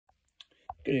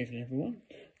Good evening everyone.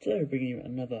 Today we're bringing you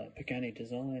another Pagani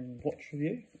design watch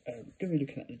review. We're going to be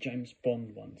looking at the James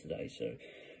Bond one today. So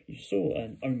you saw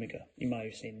an Omega, you may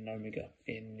have seen an Omega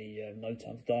in the No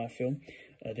Time to Die film.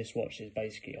 This watch is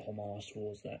basically a homage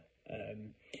towards that.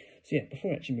 So yeah,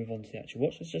 before we actually move on to the actual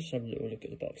watch, let's just have a little look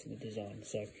at the box and the design.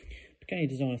 So Pagani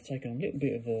design has taken on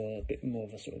a bit more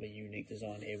of a sort of a unique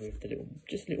design here with the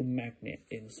just a little magnet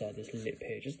inside this lip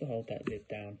here, just to hold that lid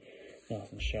down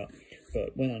nice and shut.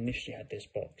 But when I initially had this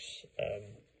box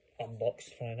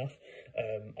unboxed, funny enough,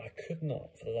 I could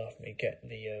not for the life of me get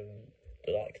the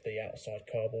outside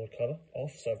cardboard cover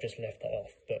off, so I've just left that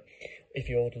off. But if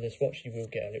you order this watch, you will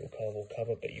get a little cardboard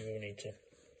cover, but you will need to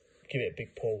give it a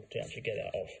big pull to actually get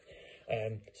that off.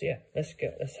 So yeah, let's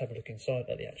have a look inside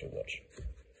at the actual watch.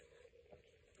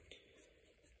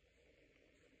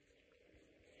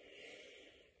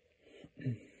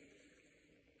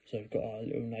 So we've got our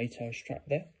little NATO strap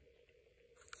there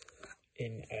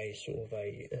in a sort of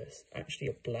actually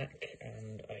a black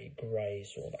and a grey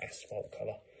sort of asphalt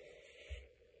colour.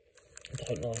 I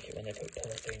don't like it when they put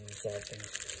polythene inside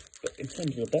things. But in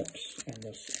terms of the box and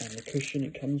the cushion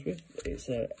it comes with, it's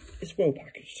well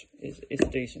packaged. It's a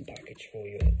decent package for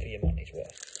your money's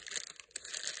worth.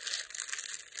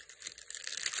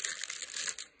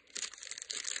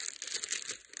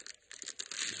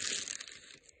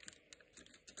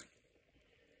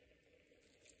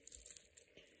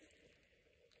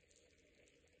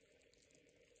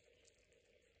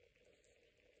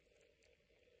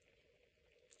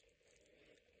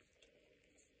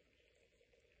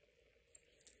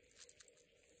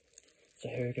 So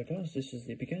here we go guys, this is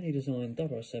the Pagani Design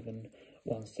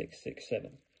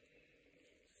 007-1667.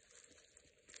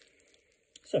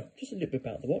 So, just a little bit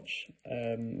about the watch.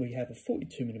 We have a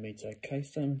 42mm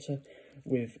case diameter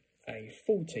with a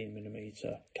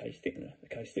 14mm case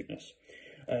thickness.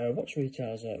 Watch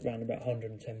retails at around about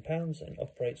 £110 and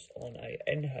operates on a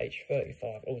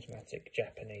NH35 automatic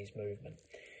Japanese movement.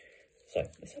 So,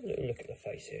 let's have a little look at the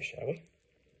face here, shall we?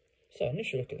 So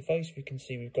initial look at the face, we can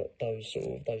see we've got those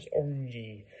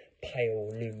orangey, pale,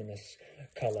 luminous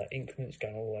colour increments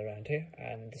going all the way around here,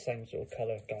 and the same sort of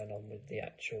colour going on with the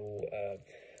actual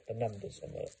the numbers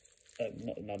on the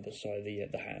not the numbers, sorry,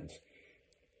 the hands.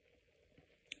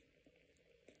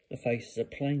 The face is a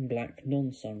plain black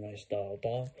non-sunray style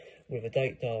dial with a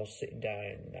date dial sitting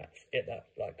down at the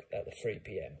 3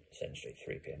 PM, essentially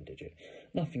 3 PM digit.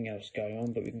 Nothing else going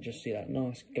on, but we can just see that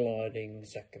nice gliding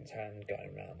second hand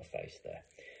going around the face there.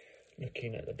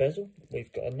 Looking at the bezel,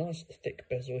 we've got a nice thick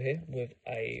bezel here with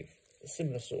a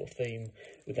similar sort of theme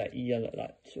with that yellow,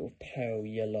 that sort of pale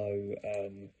yellow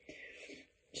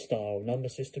style number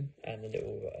system, and the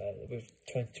little with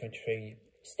 2023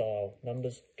 style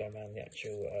numbers going around the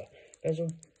actual bezel.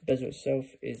 The bezel itself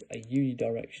is a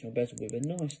unidirectional bezel with a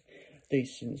nice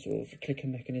decent sort of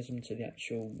clicking mechanism to the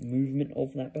actual movement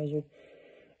of that bezel.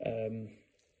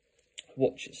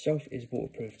 Watch itself is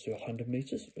waterproof to 100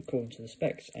 meters according to the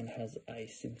specs, and has a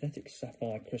synthetic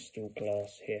sapphire crystal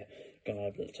glass here going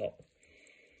over the top.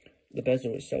 The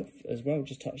bezel itself as well,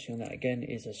 just touching on that again,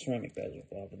 is a ceramic bezel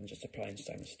rather than just a plain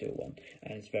stainless steel one,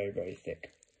 and it's very, very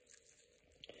thick.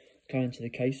 Going to the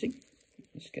casing,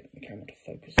 let's get the camera to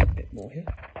focus a bit more here.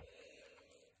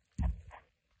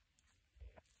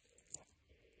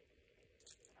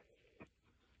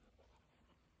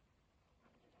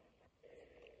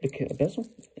 Looking at the bezel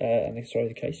and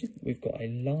the casing, we've got a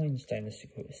lined stainless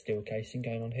steel casing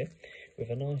going on here with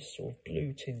a nice sort of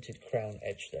blue tinted crown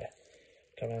edge there.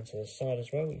 Come around to the side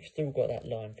as well, we've still got that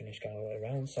line finish going all the way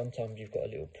around. Sometimes you've got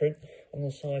a little print on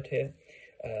the side here.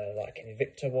 Like an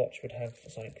Invicta watch would have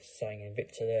something saying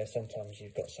Invicta there. Sometimes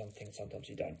you've got something, sometimes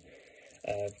you don't.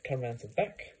 Come around to the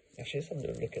back. Actually, let's have a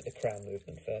little look at the crown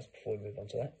movement first before we move on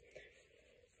to that.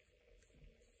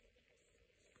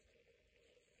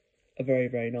 A very,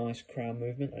 very nice crown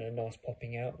movement and a nice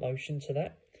popping out motion to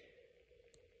that.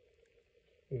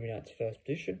 Moving out to first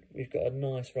position, we've got a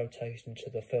nice rotation to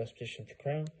the first position of the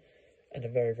crown, and a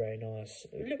very, very nice,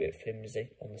 a little bit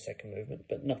flimsy on the second movement,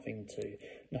 but nothing too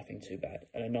bad.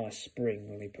 And a nice spring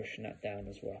when we're pushing that down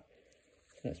as well.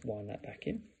 So let's wind that back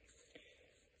in.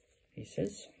 He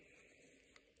says,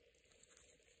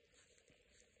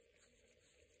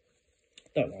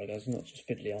 don't worry guys, I'm not just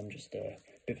fiddly, I'm just a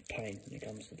bit of pain when it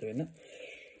comes to doing that.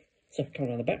 So coming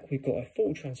down the back, we've got a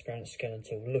full transparent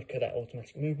skeletal look at that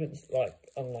automatic movement,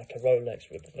 unlike a Rolex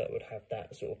that would have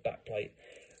that sort of backplate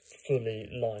fully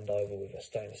lined over with a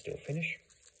stainless steel finish.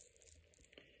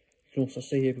 You can also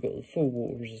see here we've got the full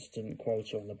water resistant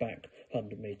quota on the back,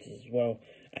 100 meters as well,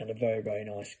 and a very, very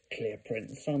nice clear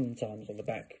print. Sometimes on the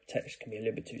back text can be a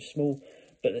little bit too small,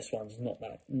 but this one's not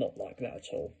like that at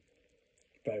all.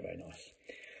 Very, very nice.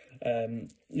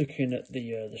 Looking at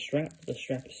the strap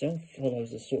itself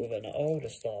follows a sort of an older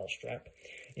style strap.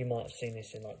 You might have seen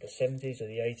this in like the 70s or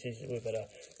the 80s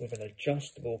with an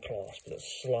adjustable clasp that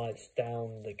slides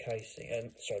down the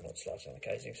casing. Sorry, not slides down the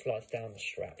casing, slides down the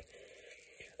strap.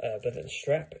 But the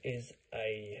strap is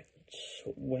a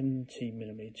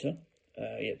 20mm.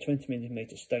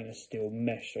 20mm stainless steel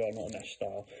mesh, well, not a mesh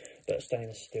style, but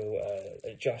stainless steel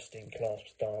adjusting clasp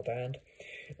style band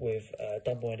with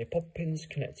double-ended pop pins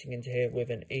connecting into here with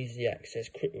an easy access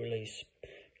quick release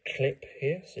clip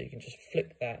here, so you can just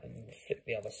flick that and flick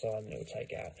the other side and it will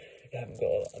take it out. You haven't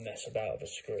got a mess about with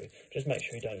a screw. Just make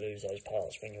sure you don't lose those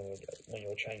parts when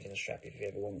you're changing the strap if you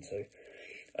ever want to.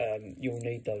 You'll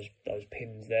need those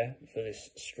pins there for this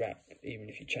strap, even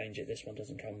if you change it. This one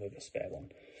doesn't come with a spare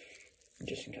one,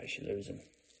 just in case you lose them.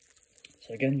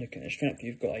 So again, looking at the strap,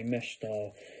 you've got a mesh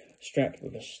style strap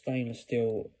with a stainless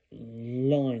steel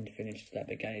lined finish to that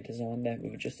Pagani design there,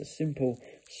 with just a simple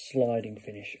sliding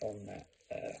finish on that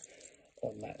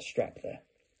strap there.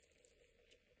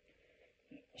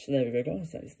 So there we go,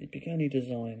 guys. That is the Pagani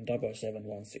design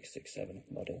 0071667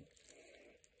 model.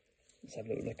 Let's have a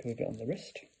little look at it on the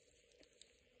wrist.